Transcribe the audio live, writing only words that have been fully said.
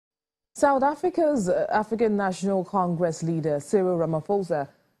South Africa's African National Congress leader Cyril Ramaphosa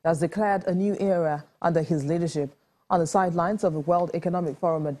has declared a new era under his leadership. On the sidelines of the World Economic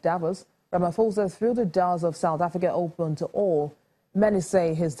Forum at Davos, Ramaphosa threw the doors of South Africa open to all. Many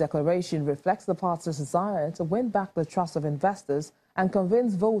say his declaration reflects the party's desire to win back the trust of investors and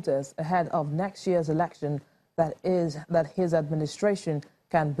convince voters ahead of next year's election that his administration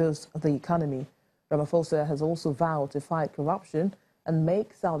can boost the economy. Ramaphosa has also vowed to fight corruption and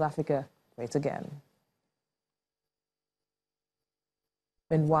make South Africa great again.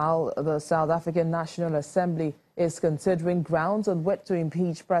 Meanwhile, the South African National Assembly is considering grounds on which to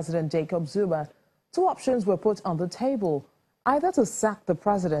impeach President Jacob Zuma. Two options were put on the table: either to sack the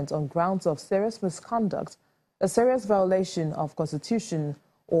president on grounds of serious misconduct, a serious violation of constitution,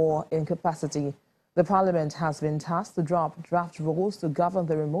 or incapacity. The parliament has been tasked to draft rules to govern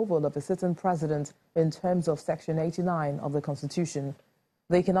the removal of a sitting president in terms of Section 89 of the Constitution.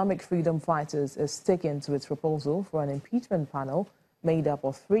 The Economic Freedom Fighters is sticking to its proposal for an impeachment panel made up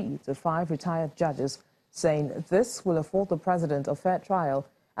of 3 to 5 retired judges, saying this will afford the president a fair trial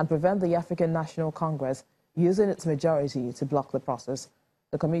and prevent the African National Congress using its majority to block the process.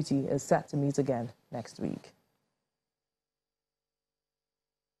 The committee is set to meet again next week.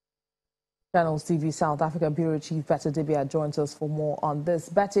 Channels TV South Africa Bureau Chief Betty Dibia joins us for more on this.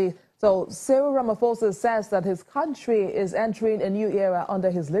 Betty, so Cyril Ramaphosa says that his country is entering a new era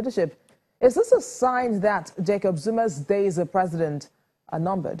under his leadership. Is this a sign that Jacob Zuma's days as president are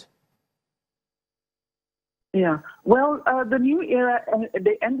numbered? Yeah, well, the new era,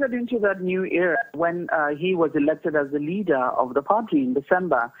 they entered into that new era when he was elected as the leader of the party in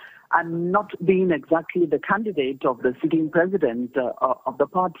December, and not being exactly the candidate of the sitting president of the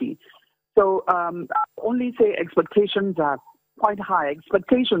party. So I only say expectations are quite high.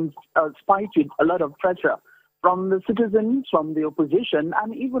 Expectations spiked with a lot of pressure from the citizens, from the opposition,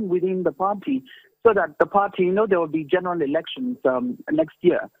 and even within the party, so that the party, there will be general elections next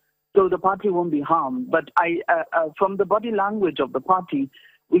year. So the party won't be harmed. But from the body language of the party,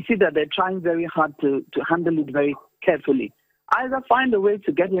 we see that they're trying very hard to handle it very carefully. Either find a way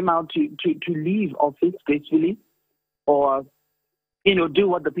to get him out to leave office gracefully, or do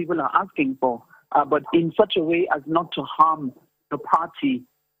what the people are asking for, but in such a way as not to harm the party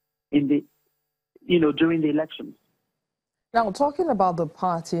in the, during the elections. Now, talking about the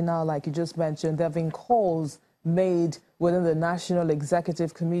party now, like you just mentioned, there have been calls made within the National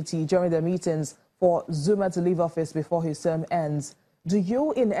Executive Committee during the meetings for Zuma to leave office before his term ends. Do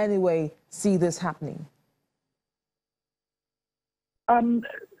you in any way see this happening?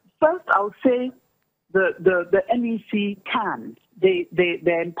 First, I'll say the NEC can.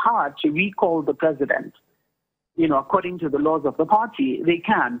 They're empowered to recall the president, according to the laws of the party. They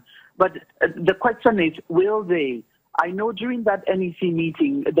can. But the question is, will they? I know during that NEC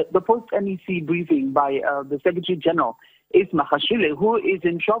meeting, the post-NEC briefing by the Secretary General, is Mahashile, who is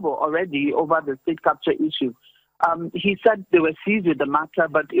in trouble already over the state capture issue. He said they were seized with the matter,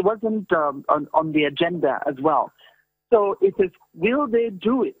 but it wasn't on the agenda as well. So it is, will they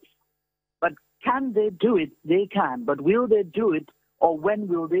do it? But can they do it? They can. But will they do it, or when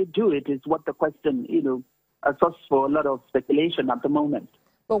will they do it, is what the question, a source for a lot of speculation at the moment.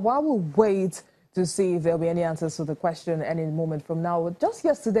 But while we wait to see if there will be any answers to the question any moment from now, just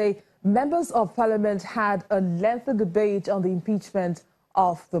yesterday, members of parliament had a lengthy debate on the impeachment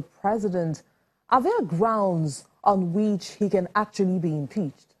of the president. Are there grounds on which he can actually be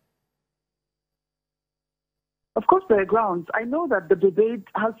impeached? Of course, there are grounds. I know that the debate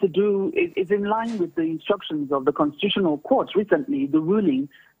has to do, is in line with the instructions of the Constitutional Court recently, the ruling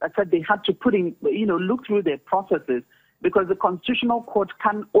that said they had to look through their processes, because the Constitutional Court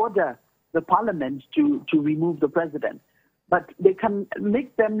can order the parliament to remove the president. But they can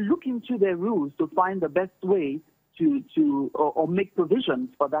make them look into their rules to find the best way or make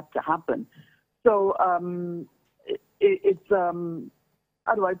provisions for that to happen. So it's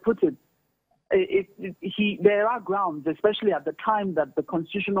how do I put it? There are grounds, especially at the time that the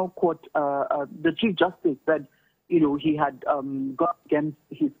Constitutional Court, the Chief Justice said, he had gone against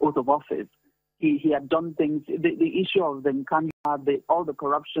his oath of office. He had done things, the issue of the Nkandla, all the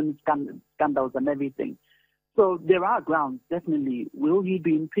corruption scandals and everything. So there are grounds, definitely. Will he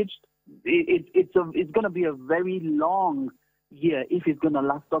be impeached? It's going to be a very long year if it's going to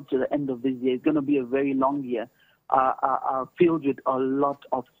last up to the end of this year. It's going to be a very long year, filled with a lot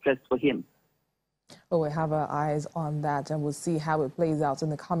of stress for him. Well, we have our eyes on that, and we'll see how it plays out in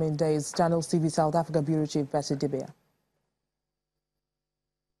the coming days. Channels TV South Africa Bureau Chief Betty Dibia.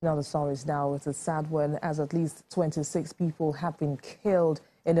 Now the story is now, it's a sad one, as at least 26 people have been killed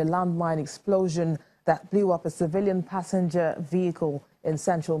in a landmine explosion that blew up a civilian passenger vehicle in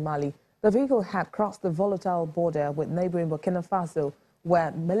central Mali. The vehicle had crossed the volatile border with neighboring Burkina Faso,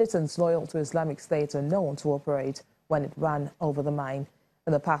 where militants loyal to Islamic State are known to operate, when it ran over the mine.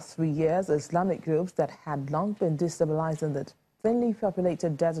 In the past 3 years, Islamic groups that had long been destabilizing the thinly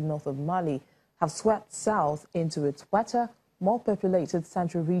populated desert north of Mali have swept south into its wetter, more populated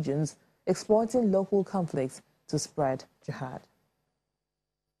central regions, exploiting local conflicts to spread jihad.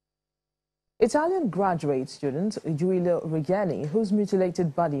 Italian graduate student Giulio Regeni, whose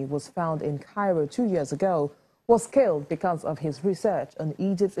mutilated body was found in Cairo 2 years ago, was killed because of his research on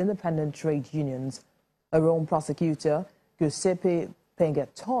Egypt's independent trade unions. A Rome prosecutor, Giuseppe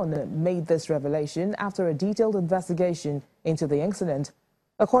Pengaton, made this revelation after a detailed investigation into the incident.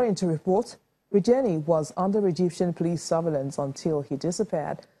 According to reports, Regeni was under Egyptian police surveillance until he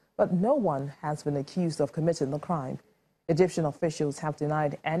disappeared, but no one has been accused of committing the crime. Egyptian officials have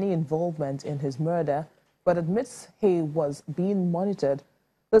denied any involvement in his murder, but admits he was being monitored.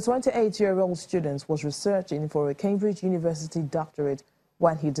 The 28-year-old student was researching for a Cambridge University doctorate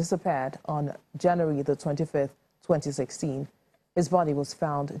when he disappeared on January the 25th, 2016. His body was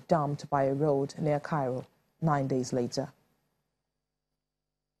found dumped by a road near Cairo 9 days later.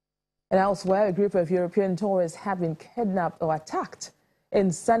 And elsewhere, a group of European tourists have been kidnapped or attacked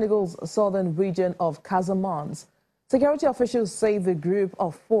in Senegal's southern region of Casamance. Security officials say the group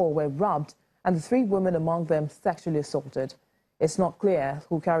of 4 were robbed and the 3 women among them sexually assaulted. It's not clear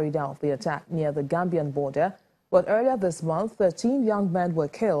who carried out the attack near the Gambian border, but earlier this month, 13 young men were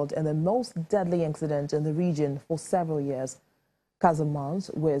killed in the most deadly incident in the region for several years.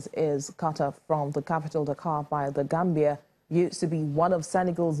 Casamance, which is cut off from the capital Dakar by the Gambia, used to be one of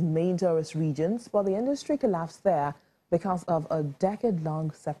Senegal's main tourist regions, but the industry collapsed there because of a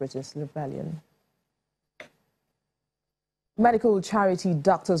decade-long separatist rebellion. Medical charity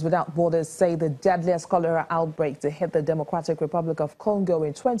Doctors Without Borders say the deadliest cholera outbreak to hit the Democratic Republic of Congo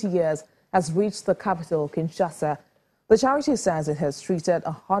in 20 years has reached the capital, Kinshasa. The charity says it has treated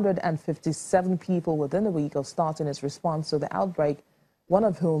 157 people within a week of starting its response to the outbreak, one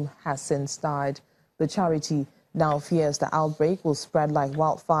of whom has since died. The charity now fears the outbreak will spread like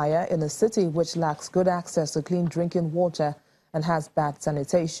wildfire in a city which lacks good access to clean drinking water and has bad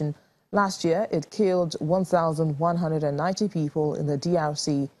sanitation. Last year, it killed 1,190 people in the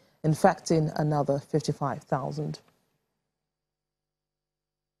DRC, infecting another 55,000.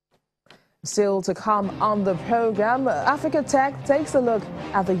 Still to come on the program, Africa Tech takes a look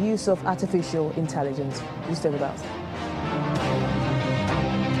at the use of artificial intelligence. You stay with us.